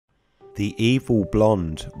The evil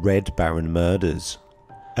blonde Red Baron murders.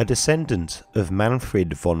 A descendant of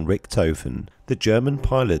Manfred von Richthofen, the German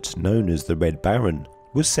pilot known as the Red Baron,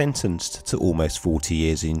 was sentenced to almost 40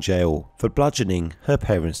 years in jail for bludgeoning her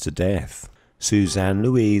parents to death. Suzane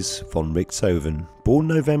Louise von Richthofen, born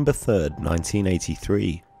November 3,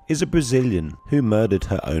 1983, is a Brazilian who murdered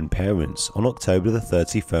her own parents on October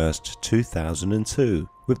 31, 2002,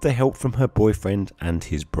 with the help from her boyfriend and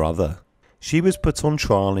his brother. She was put on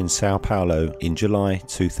trial in Sao Paulo in July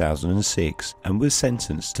 2006 and was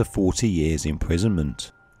sentenced to 40 years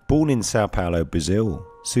imprisonment. Born in Sao Paulo, Brazil,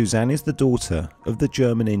 Suzane is the daughter of the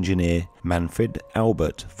German engineer Manfred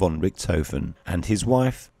Albert von Richthofen and his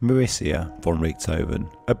wife Marisia von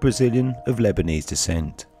Richthofen, a Brazilian of Lebanese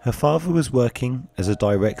descent. Her father was working as a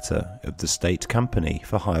director of the state company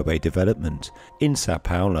for highway development in Sao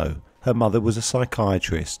Paulo. Her mother was a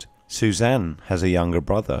psychiatrist. Suzane has a younger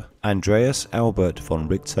brother, Andreas Albert von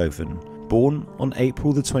Richthofen, born on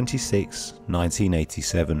April 26,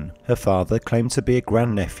 1987. Her father claimed to be a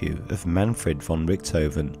grandnephew of Manfred von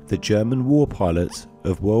Richthofen, the German war pilot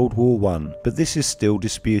of World War I, but this is still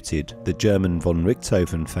disputed. The German von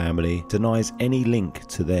Richthofen family denies any link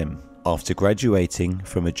to them. After graduating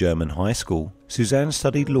from a German high school, Suzane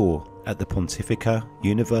studied law at the Pontificia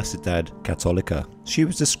Universidad Católica. She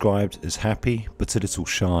was described as happy but a little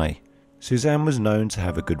shy. Suzane was known to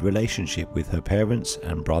have a good relationship with her parents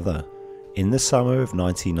and brother. In the summer of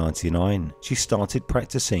 1999, she started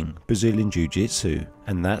practicing Brazilian Jiu-Jitsu,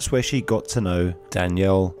 and that's where she got to know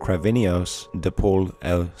Daniel Cravinhos de Paul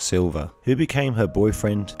El Silva, who became her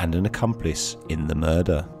boyfriend and an accomplice in the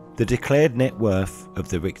murder. The declared net worth of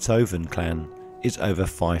the Richthofen clan is over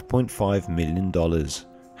 $5.5 million.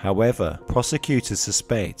 However, prosecutors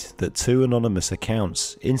suspect that two anonymous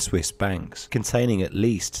accounts in Swiss banks containing at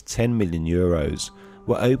least 10 million euros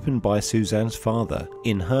were opened by Suzane's father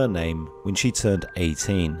in her name when she turned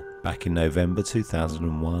 18 back in November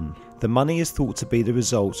 2001. The money is thought to be the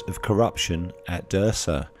result of corruption at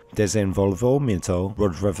Dursa Desenvolvimento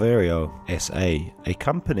Rodoviário SA, a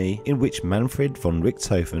company in which Manfred von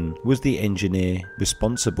Richthofen was the engineer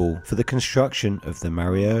responsible for the construction of the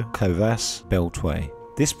Mario Covas Beltway.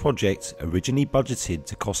 This project, originally budgeted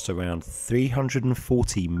to cost around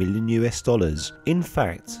 $340 million, in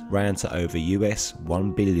fact ran to over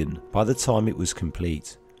 $1 billion by the time it was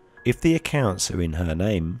complete. If the accounts are in her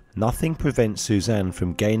name, nothing prevents Suzane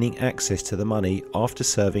from gaining access to the money after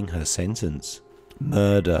serving her sentence.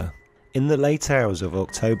 Murder. In the late hours of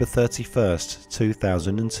October 31,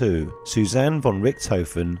 2002, Suzane von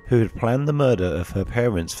Richthofen, who had planned the murder of her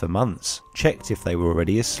parents for months, checked if they were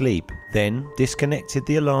already asleep, then disconnected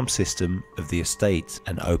the alarm system of the estate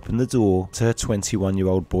and opened the door to her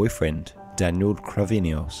 21-year-old boyfriend, Daniel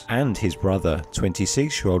Cravinhos, and his brother,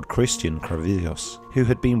 26-year-old Cristian Cravinhos, who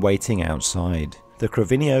had been waiting outside. The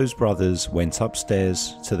Cravinhos brothers went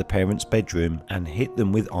upstairs to the parents' bedroom and hit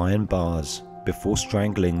them with iron bars before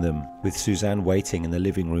strangling them, with Suzane waiting in the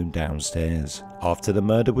living room downstairs. After the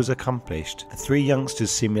murder was accomplished, the three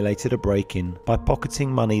youngsters simulated a break-in by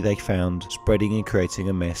pocketing money they found, spreading and creating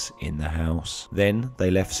a mess in the house. Then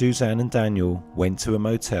they left. Suzane and Daniel went to a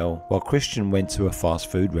motel while Cristian went to a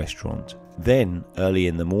fast food restaurant. Then, early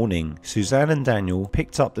in the morning, Suzane and Daniel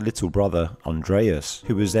picked up the little brother, Andreas,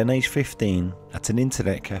 who was then age 15, at an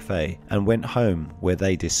internet cafe and went home, where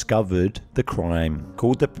they discovered the crime,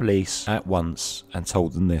 called the police at once and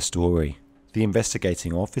told them their story. The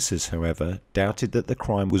investigating officers, however, doubted that the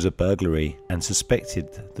crime was a burglary and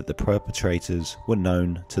suspected that the perpetrators were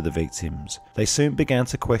known to the victims. They soon began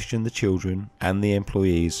to question the children and the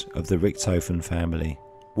employees of the Richthofen family.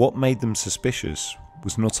 What made them suspicious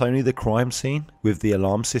was not only the crime scene, with the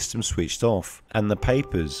alarm system switched off and the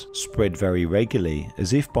papers spread very regularly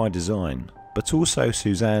as if by design, but also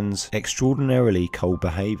Suzane's extraordinarily cold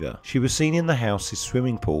behaviour. She was seen in the house's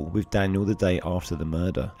swimming pool with Daniel the day after the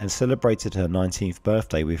murder and celebrated her 19th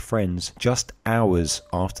birthday with friends just hours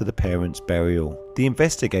after the parents' burial. The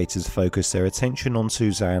investigators focused their attention on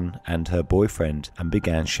Suzane and her boyfriend and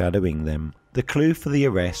began shadowing them. The clue for the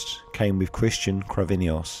arrest came with Cristian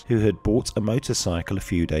Cravinhos, who had bought a motorcycle a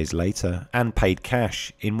few days later and paid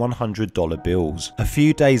cash in $100 bills. A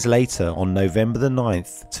few days later, on November the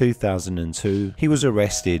 9th, 2002, he was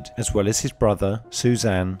arrested, as well as his brother,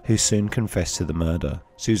 Suzane, who soon confessed to the murder.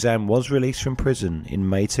 Suzane was released from prison in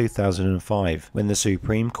May 2005 when the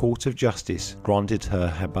Supreme Court of Justice granted her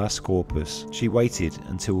habeas corpus. She waited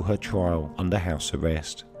until her trial under house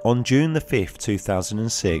arrest. On June 5,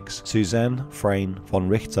 2006, Suzane von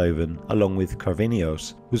Richthofen, along with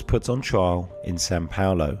Cravinhos, was put on trial in Sao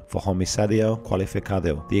Paulo for homicidio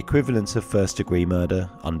qualificado, the equivalent of first-degree murder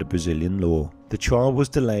under Brazilian law. The trial was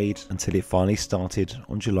delayed until it finally started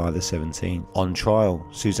on July the 17th. On trial,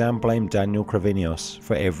 Suzane blamed Daniel Cravinhos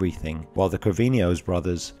for everything, while the Cravinhos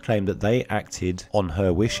brothers claimed that they acted on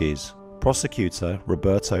her wishes. Prosecutor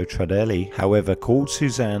Roberto Tradelli, however, called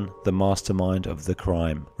Suzane the mastermind of the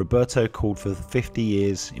crime. Roberto called for 50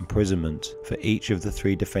 years imprisonment for each of the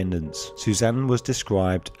 3 defendants. Suzane was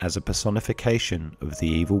described as a personification of the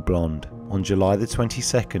evil blonde. On July the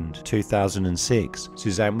 22nd, 2006,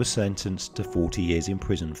 Suzane was sentenced to 40 years in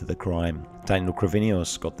prison for the crime. Daniel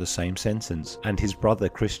Cravinhos got the same sentence, and his brother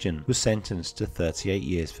Cristian was sentenced to 38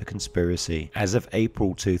 years for conspiracy. As of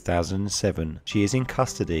April 2007, she is in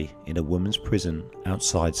custody in a women's prison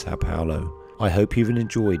outside Sao Paulo. I hope you've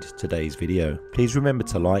enjoyed today's video. Please remember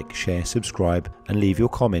to like, share, subscribe, and leave your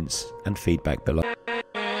comments and feedback below.